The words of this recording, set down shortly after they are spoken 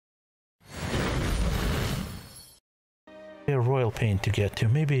a royal pain to get to.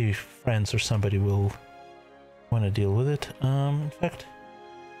 Maybe friends or somebody will want to deal with it. In fact,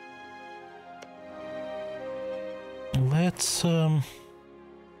 let's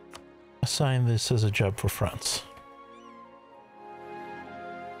assign this as a job for France.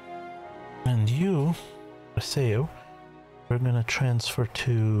 And you, Paseo, we're going to transfer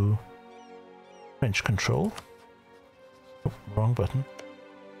to French control. Oh, wrong button.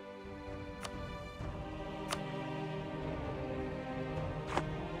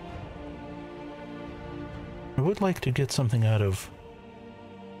 I would like to get something out of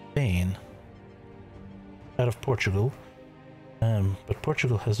Spain, out of Portugal, but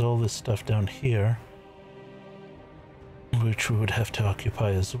Portugal has all this stuff down here, which we would have to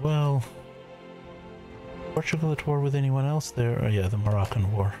occupy as well. Portugal at war with anyone else there? Oh yeah, the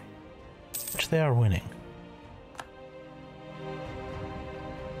Moroccan War, which they are winning.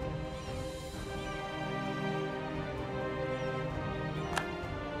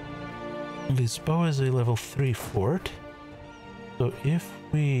 Lisboa is a level 3 fort, so if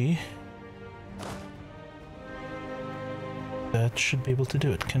we... that should be able to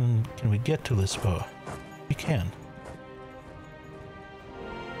do it. Can we get to Lisboa? We can.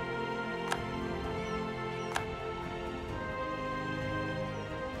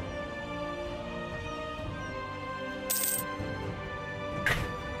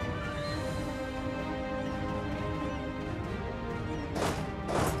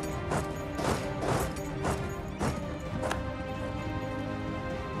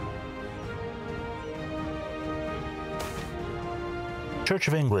 Church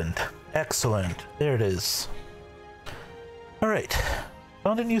of England. Excellent. There it is. Alright.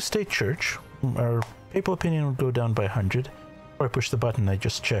 Found a new state church. Our papal opinion would go down by 100. Before I push the button, I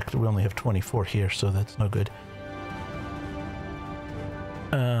just checked. We only have 24 here, so that's no good.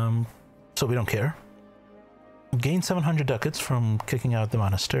 So we don't care. Gain 700 ducats from kicking out the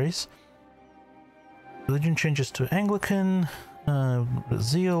monasteries. Religion changes to Anglican.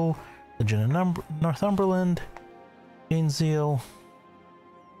 Zeal. Religion in Northumberland. Gain zeal.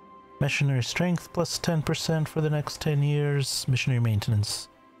 Missionary strength plus 10% for the next 10 years. Missionary maintenance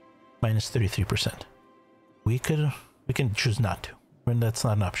minus 33%. We can choose not to, and that's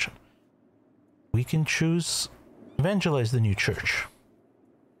not an option. We can choose evangelize the new church.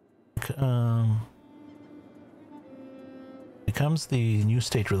 Becomes the new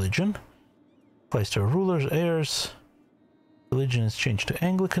state religion. Applies to our rulers, heirs. Religion is changed to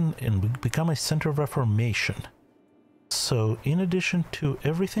Anglican, and we become a center of reformation. So, in addition to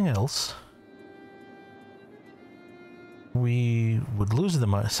everything else, we would lose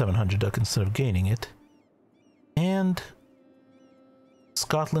the 700 ducats instead of gaining it. And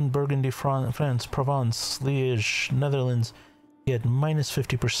Scotland, Burgundy, France, Provence, Liège, Netherlands get minus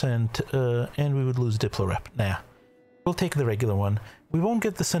 50%, and we would lose Diplo Rep. Nah, we'll take the regular one. We won't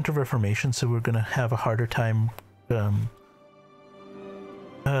get the Center of Reformation, so we're going to have a harder time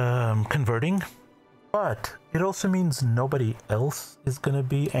converting. But it also means nobody else is going to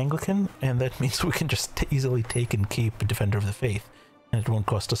be Anglican, and that means we can just easily take and keep Defender of the Faith, and it won't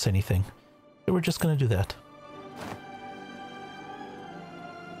cost us anything. So we're just going to do that.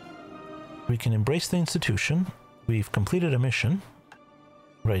 We can embrace the institution. We've completed a mission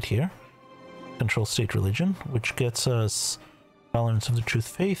right here. Control state religion, which gets us tolerance of the truth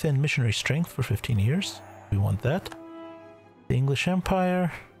faith and missionary strength for 15 years. We want that. The English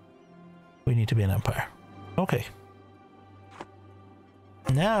Empire. We need to be an empire. Okay.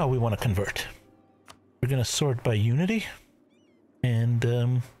 Now we want to convert. We're going to sort by unity. And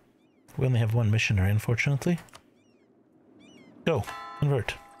we only have one missionary, unfortunately. Go.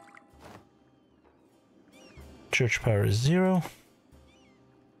 Convert. Church power is 0.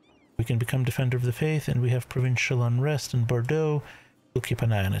 We can become Defender of the Faith, and we have provincial unrest in Bordeaux. We'll keep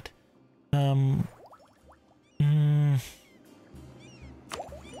an eye on it.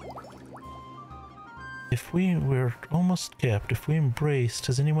 If we're almost capped, if we embraced,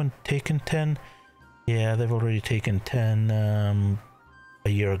 has anyone taken 10? Yeah, they've already taken 10 a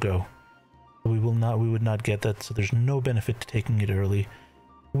year ago. We would not get that, so there's no benefit to taking it early.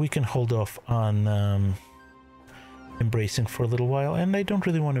 We can hold off on embracing for a little while, and I don't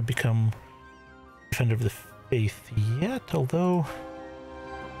really want to become Defender of the Faith yet, although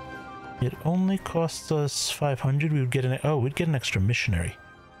it only costs us 500. We would get we'd get an extra missionary.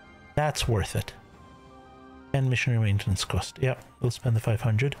 That's worth it. And missionary maintenance cost. Yeah, we'll spend the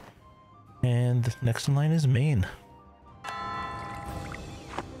 500. And the next in line is Maine.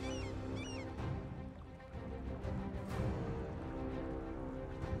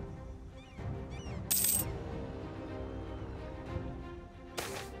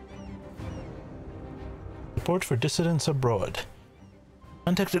 Support for dissidents abroad.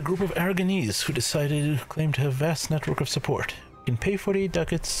 Contact a group of Aragonese who decided to claim to have vast network of support. You can pay 48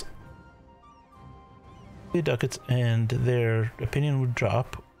 ducats, and their opinion would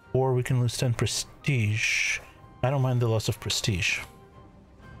drop, or we can lose 10 prestige. I don't mind the loss of prestige.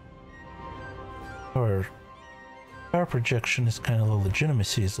 Our power projection is kind of low,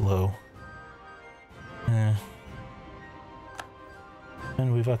 legitimacy is low. And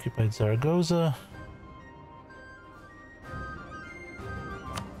we've occupied Zaragoza.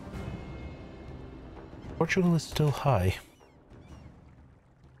 Portugal is still high.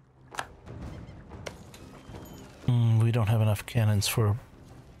 We don't have enough cannons for...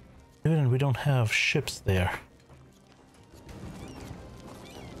 Even we don't have ships there.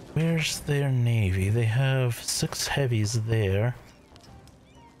 Where's their navy? They have 6 heavies there.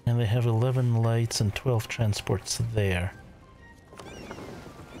 And they have 11 lights and 12 transports there.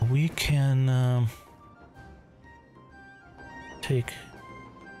 We can take...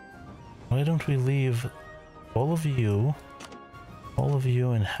 Why don't we leave all of you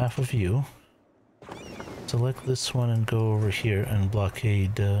and half of you. Select this one and go over here and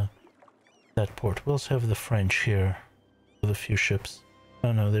blockade that port. We also have the French here with a few ships.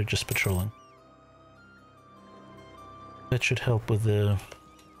 Oh no, they're just patrolling. That should help with the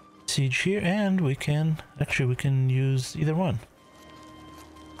siege here, and we can use either one.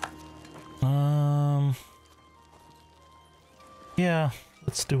 Yeah,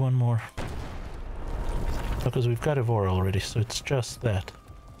 let's do one more. Because we've got Evora already, so it's just that.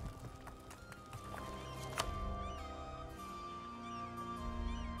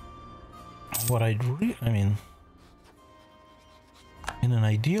 What I mean, in an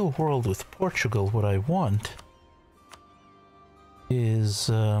ideal world with Portugal, what I want is,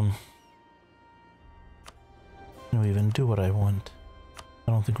 can we even do what I want?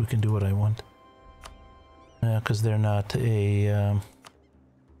 I don't think we can do what I want. Because they're not a,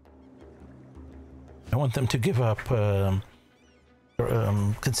 I want them to give up,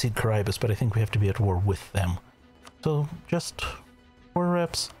 concede Caribus, but I think we have to be at war with them. So, just 4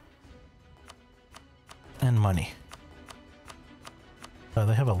 reps. And money.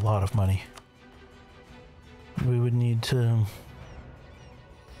 They have a lot of money. We would need to...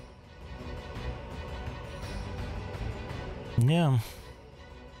 Yeah.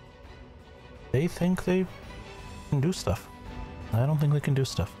 They think they can do stuff. I don't think they can do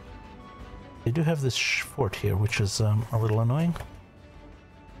stuff. They do have this fort here, which is a little annoying.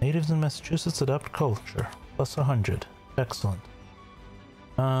 Natives in Massachusetts adopt culture. Plus 100. Excellent.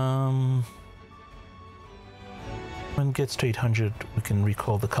 When it gets to 800, we can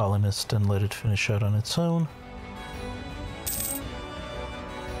recall the colonist and let it finish out on its own.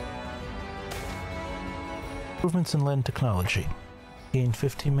 Improvements in land technology. Gain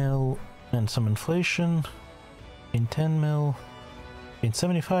 50 mil and some inflation. Gain 10 mil. Gain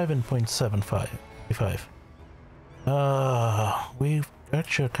 75 and 0.75. We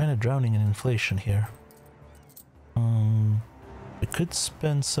actually are kind of drowning in inflation here. We could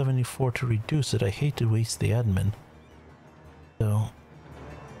spend 74 to reduce it. I hate to waste the admin. So,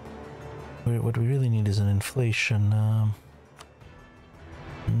 what we really need is an inflation. No,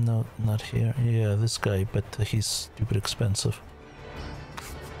 not here. Yeah, this guy, but he's stupid expensive.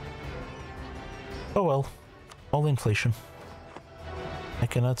 Oh well, all inflation. I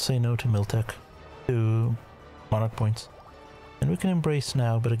cannot say no to Miltech, to Monarch points. And we can embrace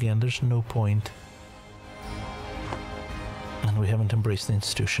now, but again, there's no point. And we haven't embraced the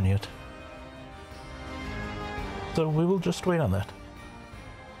institution yet. So we will just wait on that.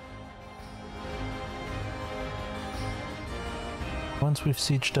 Once we've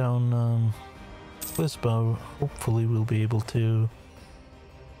sieged down Lisbon, hopefully we'll be able to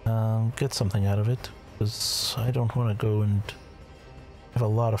get something out of it. Because I don't want to go and have a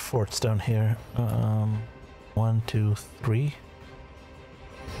lot of forts down here. 1, 2, 3.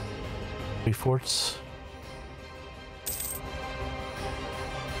 3 forts.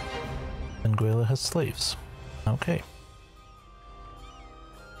 Anguilla has slaves. Okay.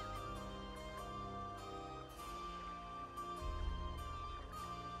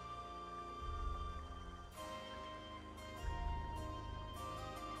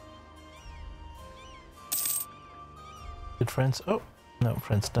 Did France? Oh, no,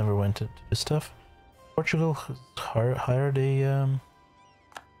 France never went into this stuff. Portugal hired a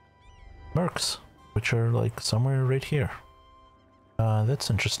mercs, which are like somewhere right here. That's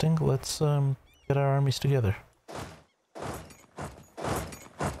interesting. Let's get our armies together.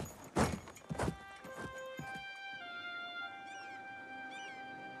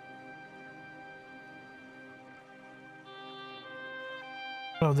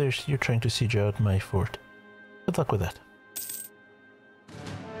 Oh, you're trying to siege out my fort. Good luck with that.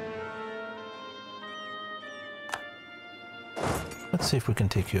 Let's see if we can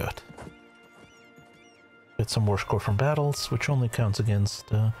take you out. Get some war score from battles, which only counts against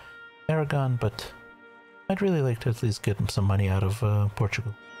Aragon, but I'd really like to at least get some money out of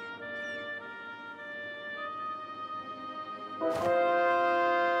Portugal.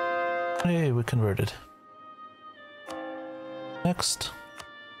 Hey, we converted. Next.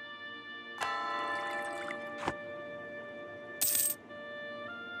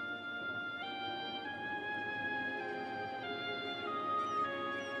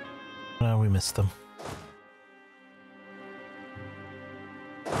 Now we missed them.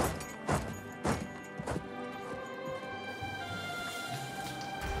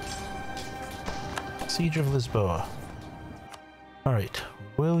 Siege of Lisboa. Alright,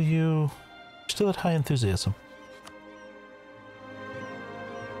 will you... Still at high enthusiasm.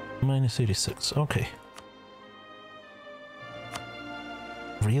 Minus 86, okay.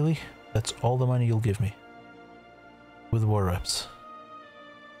 Really? That's all the money you'll give me? With war reps.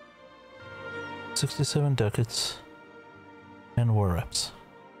 67 ducats and war reps.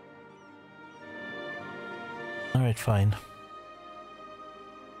 Alright, fine.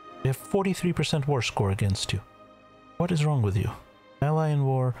 You have 43% war score against you. What is wrong with you? Ally in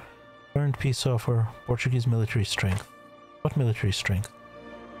war, earned peace offer, Portuguese military strength. What military strength?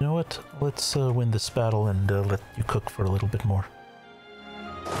 You know what? Let's win this battle and let you cook for a little bit more.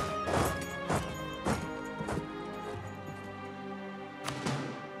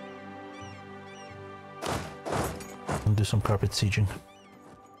 And do some carpet sieging.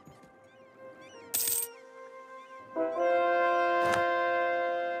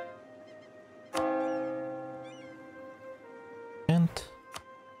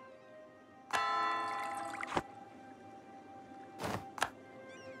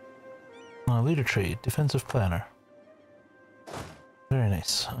 Leader trade, defensive planner. Very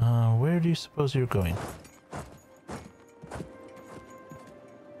nice. Where do you suppose you're going?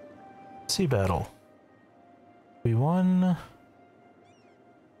 Sea battle. We won.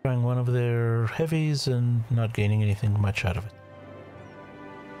 Trying one of their heavies and not gaining anything much out of it.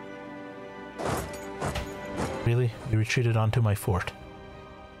 Really? You retreated onto my fort.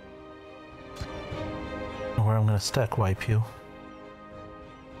 Where I'm gonna stack wipe you.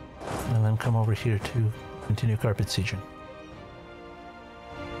 And then come over here to continue carpet sieging.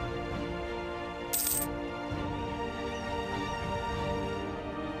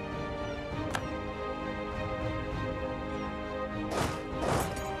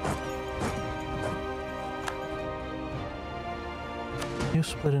 You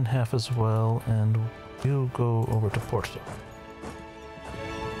split in half as well, and you go over to Porto.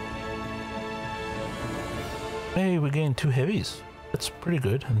 Hey, we gained 2 heavies. That's pretty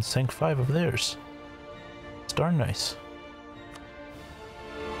good, and sank 5 of theirs. It's darn nice.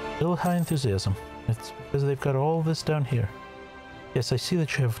 Still high enthusiasm. It's because they've got all this down here. Yes, I see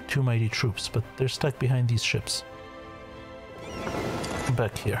that you have 2 mighty troops, but they're stuck behind these ships. Come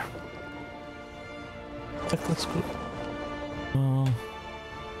back here. Let's go.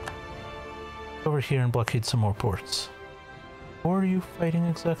 Over here and blockade some more ports. Or are you fighting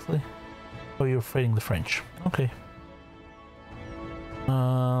exactly? Oh, you're fighting the French. Okay.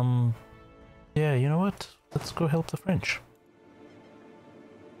 Yeah, you know what? Let's go help the French.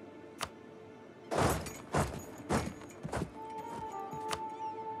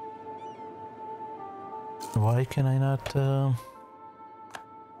 Why can I not,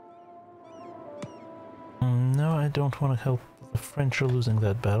 No, I don't want to help. The French are losing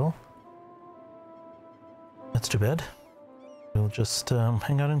that battle. That's too bad. We'll just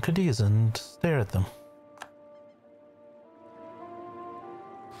hang out in Cadiz and stare at them.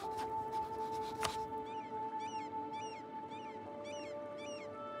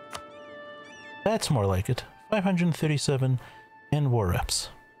 That's more like it. 537 and war reps.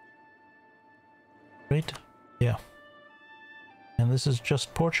 Right? Yeah. And this is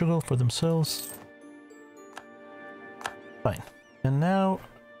just Portugal for themselves. Fine. And now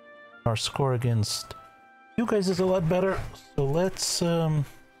our score against you guys is a lot better. So let's I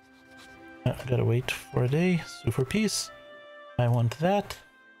gotta wait for a day. Sue for peace. I want that.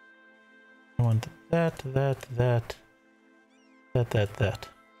 I want that.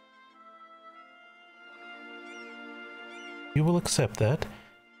 You will accept that.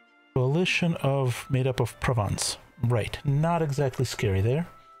 Coalition of made up of Provence. Right. Not exactly scary there.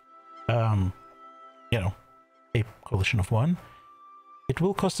 You know, a coalition of 1. It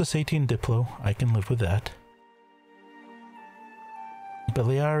will cost us 18 Diplo. I can live with that.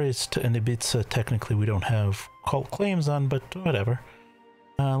 Baleares and Ibiza, technically we don't have cult claims on, but whatever.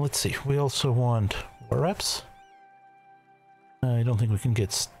 Let's see. We also want war reps. I don't think we can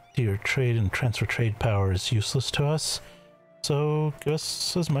get steer trade, and transfer trade power is useless to us. So give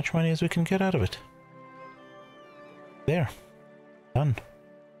us as much money as we can get out of it. There. Done.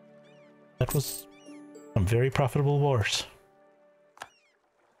 That was some very profitable wars.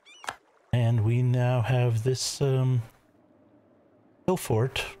 And we now have this hill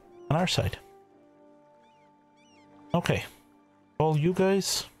fort on our side. Okay. All you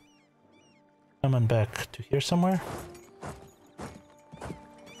guys, come on back to here somewhere.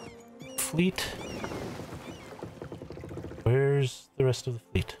 Fleet. Where's the rest of the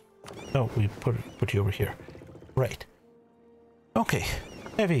fleet? Oh, we put you over here. Right. Okay.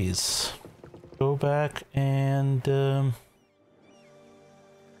 Heavies. Go back and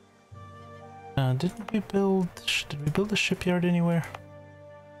did we build a shipyard anywhere?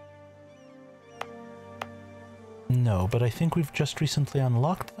 No, but I think we've just recently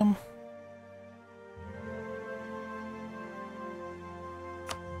unlocked them.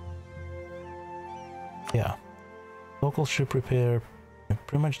 Yeah. Local ship repair. It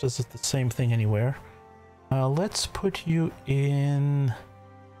pretty much does the same thing anywhere. Let's put you in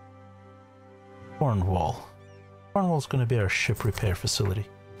Cornwall. Cornwall's going to be our ship repair facility.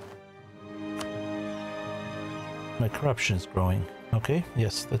 My corruption is growing. Okay,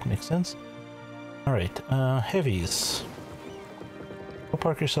 yes, that makes sense. Alright, heavies. Go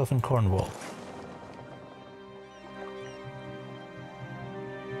park yourself in Cornwall.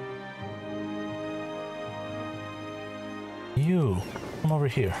 You, come over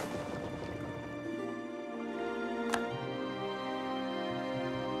here.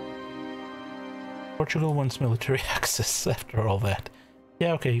 Portugal wants military access after all that.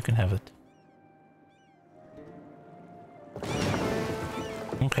 Yeah, okay, you can have it.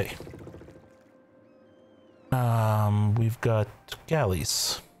 Okay. We've got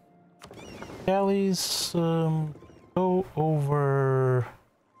galleys. Galleys, go over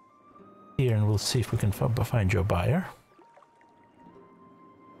here and we'll see if we can find you a buyer.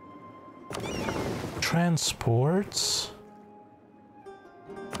 Transports.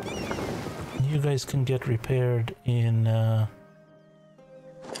 You guys can get repaired in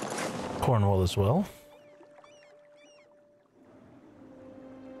Cornwall as well.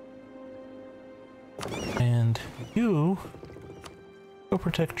 And you go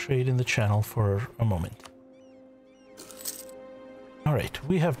protect trade in the channel for a moment. Alright,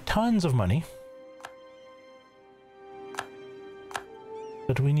 we have tons of money.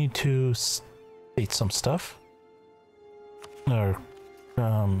 But we need to state some stuff. Or,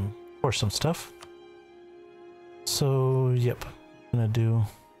 or some stuff. So, yep. I'm gonna do...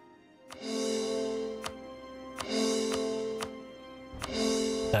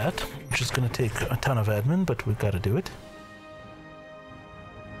 that, which is gonna take a ton of admin, but we've gotta do it.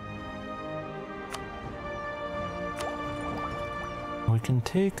 We can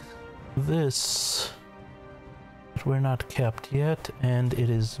take this, but we're not capped yet, and it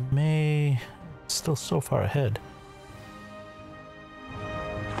is May. It's still so far ahead.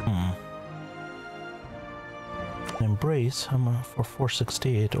 Embrace for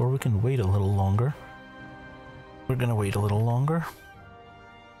 468, or we can wait a little longer. We're gonna wait a little longer.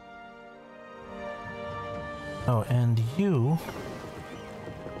 Oh, and you...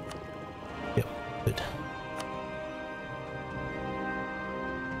 Yep, good.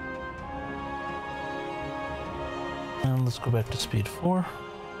 And let's go back to speed 4.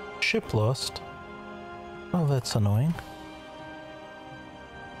 Ship lost. Well, that's annoying.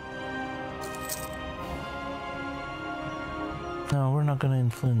 No, we're not going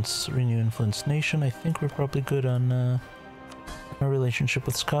to renew influence nation. I think we're probably good on our relationship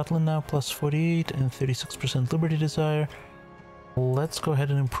with Scotland now, plus 48 and 36% liberty desire. Let's go ahead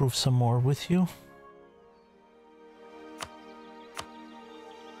and improve some more with you.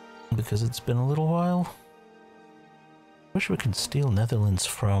 Because it's been a little while. Wish we could steal Netherlands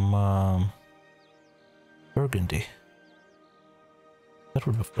from Burgundy. That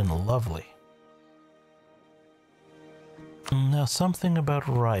would have been lovely. Now, something about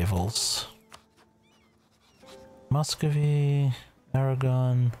rivals. Muscovy,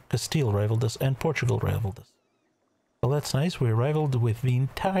 Aragon, Castile rivaled us, and Portugal rivaled us. Well, that's nice. We're rivaled with the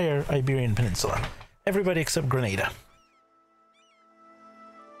entire Iberian Peninsula. Everybody except Grenada.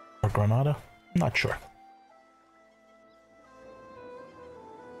 Or Granada? Not sure.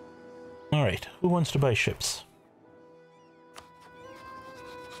 Alright, who wants to buy ships?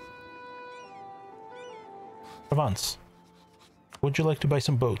 Provence. Would you like to buy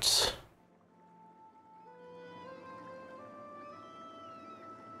some boats?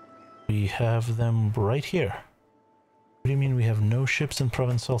 We have them right here. What do you mean we have no ships in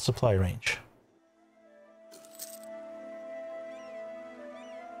Provençal supply range?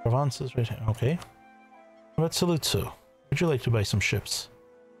 Provence is right here. Okay. What about Saluzzo? Would you like to buy some ships?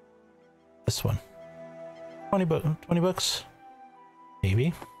 This one. 20 bucks?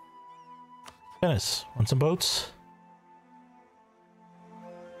 Maybe. Venice, want some boats?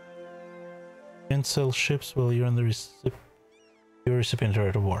 Can't sell ships while you're on the recipient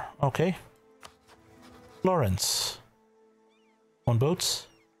right of war. Okay. Florence. Want boats?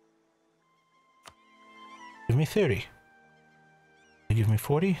 Give me 30. You give me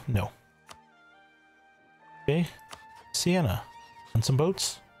 40? No. Okay. Siena. Want some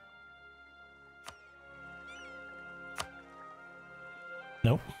boats?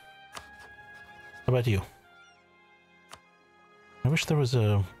 Nope. How about you? I wish there was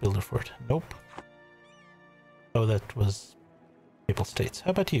a builder for it. Nope. Oh, that was Papal States.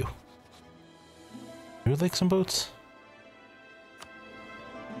 How about you? You would like some boats?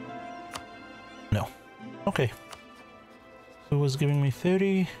 No. Okay. Who was giving me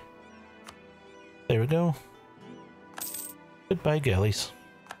 30? There we go. Goodbye, galleys.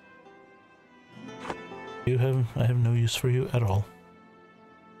 I have no use for you at all.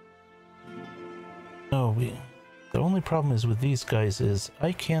 No, the only problem is with these guys is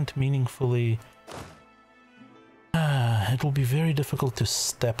I can't meaningfully... it will be very difficult to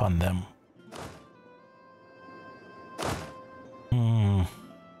step on them.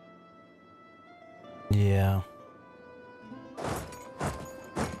 Yeah.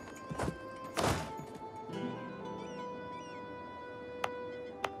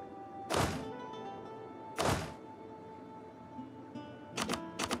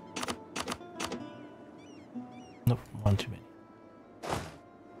 Nope, one too many.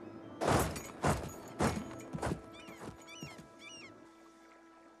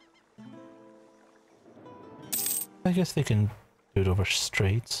 I guess they can do it over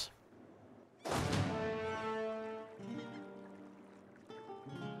straits.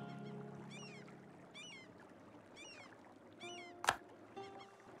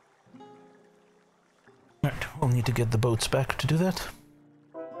 Alright, we'll need to get the boats back to do that.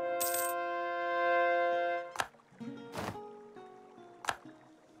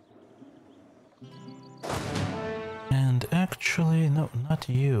 And actually, no, not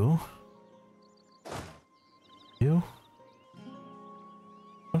you. You?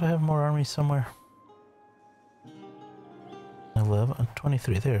 Don't I have more armies somewhere? 11,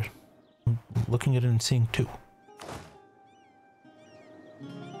 23, there. I'm looking at it and seeing 2.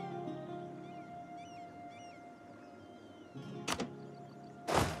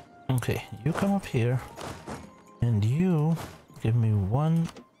 Okay, you come up here, and you give me 1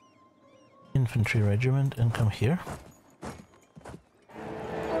 infantry regiment and come here.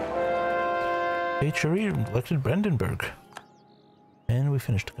 HRE elected Brandenburg. And we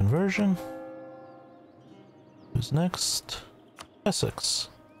finished the conversion. Who's next? Essex.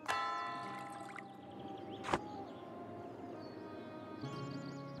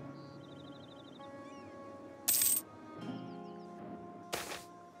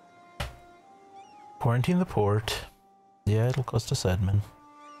 Quarantine the port. Yeah, it'll cost us admin.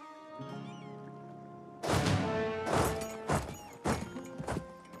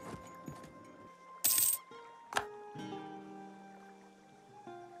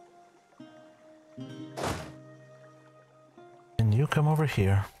 And you come over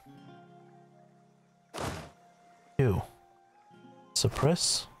here. You.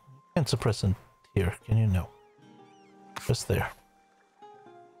 Suppress? You can't suppress in here, can you? No. Just there.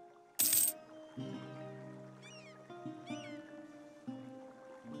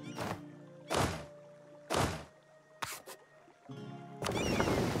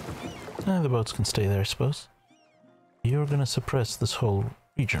 The boats can stay there, I suppose. You're gonna suppress this whole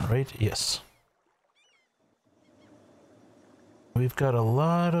region, right? Yes. We've got a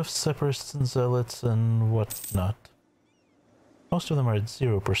lot of separatists and zealots and whatnot. Most of them are at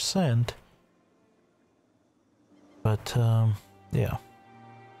 0%. But, yeah.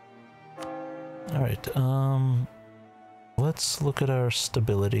 Alright, let's look at our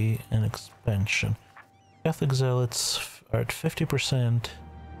stability and expansion. Catholic zealots are at 50%.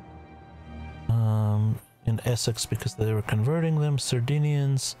 In Essex because they were converting them.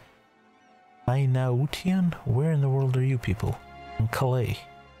 Sardinians. Hainautian? Where in the world are you people? In Calais.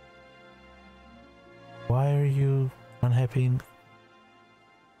 Why are you unhappy in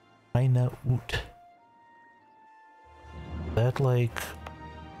Hainaut? That like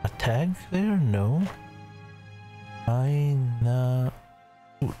a tag there? No. Hainaut.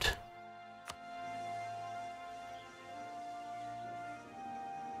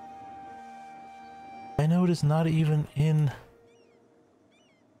 I know it is not even in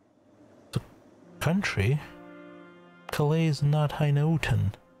the country. Calais is not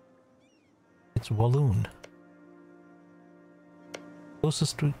Hainauten. It's Walloon.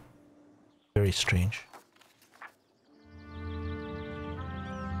 Closest to... Very strange.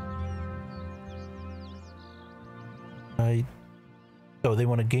 Oh, they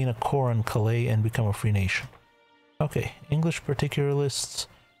want to gain a core on Calais and become a free nation. Okay, English particularists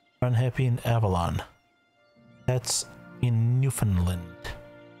are unhappy in Avalon. That's in Newfoundland.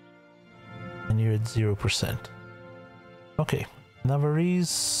 And you're at 0%. Okay,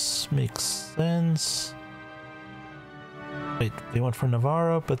 Navarrese makes sense. Wait, they went for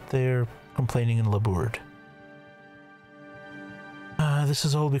Navarra, but they're complaining in Labourd. This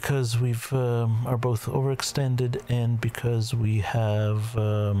is all because we've are both overextended and because we have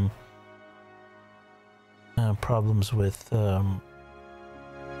problems with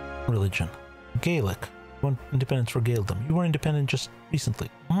religion. Gaelic. You want independence for Gaeldom. You were independent just recently.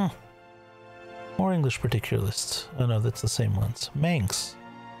 More English particularists. Oh no, that's the same ones. Manx.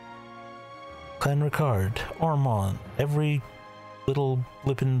 Clan Ricard. Ormond. Every little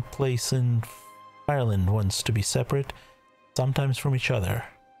blippin' place in Ireland wants to be separate, sometimes from each other.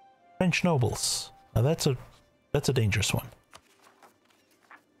 French nobles. Now that's a dangerous one.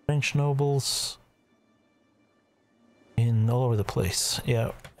 French nobles in all over the place.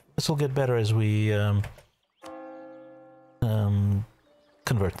 Yeah, this will get better as we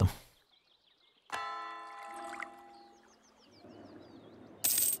convert them.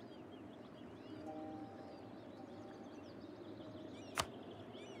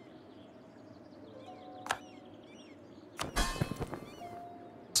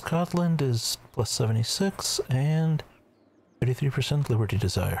 Scotland is plus 76 and 33% liberty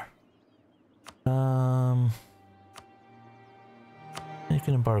desire. You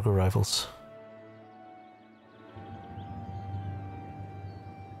can embargo rivals.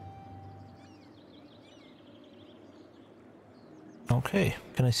 Okay,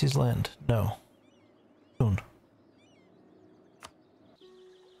 can I seize land? No. Soon.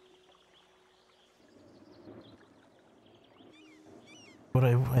 But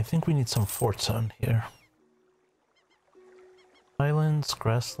I think we need some forts on here. Highlands,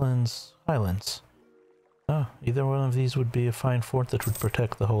 grasslands, highlands. Oh, either one of these would be a fine fort that would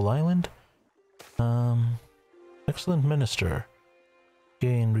protect the whole island. Excellent minister.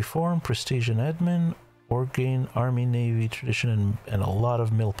 Gain reform, prestige and admin, or gain army, navy, tradition, and a lot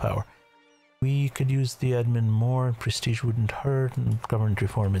of mill power. We could use the admin more, prestige wouldn't hurt, and government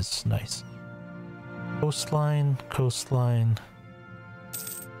reform is nice. Coastline, coastline,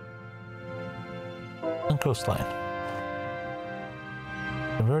 and coastline.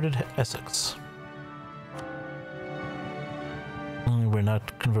 Converted Essex. We're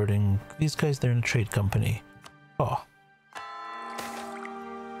not converting these guys, they're in a trade company. Oh.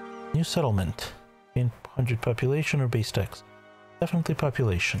 New settlement. In 100 population or base tax? Definitely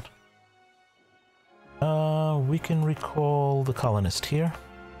population. We can recall the colonist here.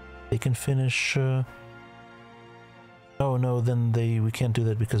 They can finish... Oh no, then we can't do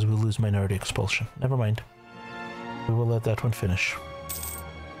that because we'll lose minority expulsion. Never mind. We will let that one finish.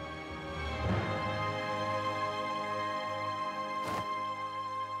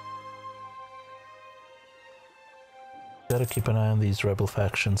 Gotta keep an eye on these rebel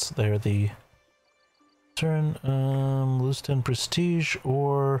factions. They're the turn, lose 10 prestige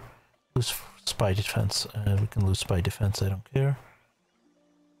or lose spy defense. We can lose spy defense, I don't care.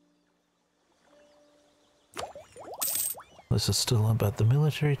 This is still about the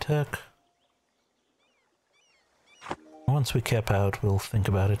military tech. Once we cap out, we'll think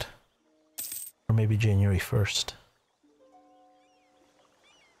about it. Or maybe January 1st.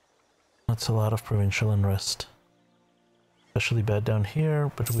 That's a lot of provincial unrest. Especially bad down here,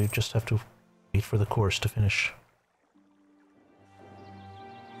 but we just have to wait for the course to finish.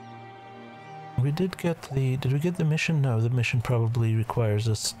 We did get the... Did we get the mission? No, the mission probably requires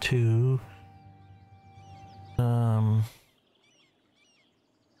us to...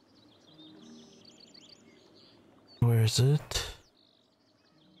 Where is it?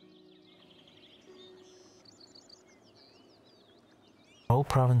 All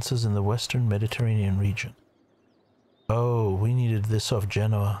provinces in the Western Mediterranean region. Oh, we needed this off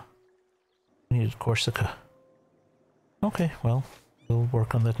Genoa. We needed Corsica. Okay, well, we'll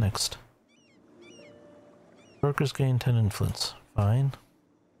work on that next. Workers gain 10 influence. Fine.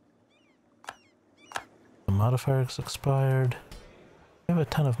 The modifier is expired. We have a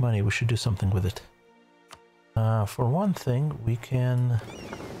ton of money, we should do something with it. For one thing, we can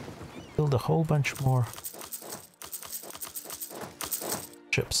build a whole bunch more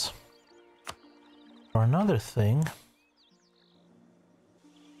ships. For another thing,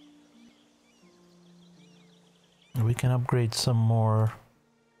 we can upgrade some more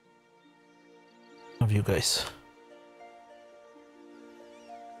you guys.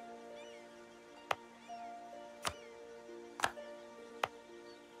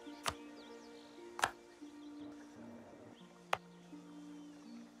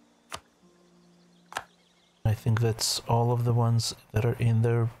 I think that's all of the ones that are in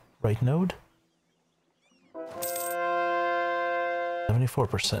the right node.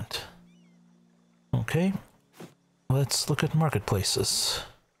 74%. Okay, let's look at marketplaces.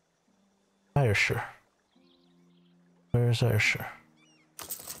 Ayrshire. Where's Ayrshire?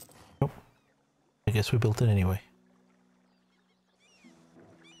 Nope. I guess we built it anyway.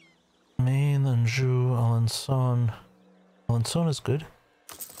 Maine, Anjou, Alençon. Alençon is good.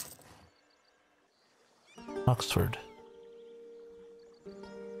 Oxford.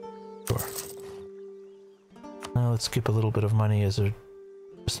 Sure. Now let's keep a little bit of money as a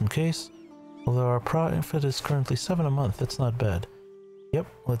just in case. Although our profit is currently 7 a month, that's not bad. Yep,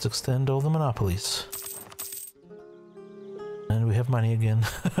 let's extend all the monopolies. And we have money again.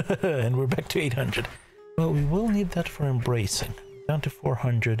 And we're back to 800. Well, we will need that for embracing. Down to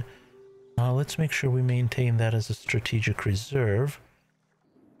 400. Let's make sure we maintain that as a strategic reserve.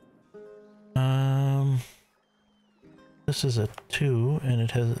 This is a 2, and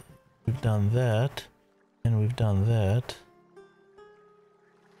it has... We've done that. And we've done that.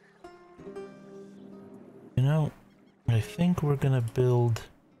 You know, I think we're gonna build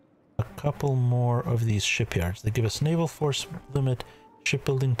a couple more of these shipyards. They give us naval force limit,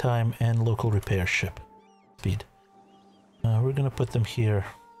 shipbuilding time, and local repair ship speed. We're gonna put them here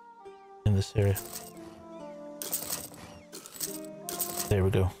in this area. There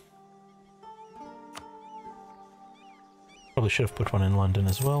we go. Probably should have put one in London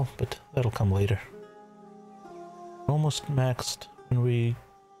as well, but that'll come later. Almost maxed when we...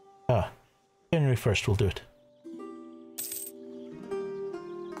 January 1st we'll do it.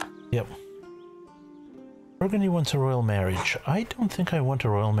 Yep. Burgundy wants a royal marriage. I don't think I want a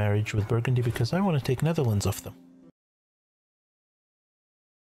royal marriage with Burgundy because I want to take Netherlands off them.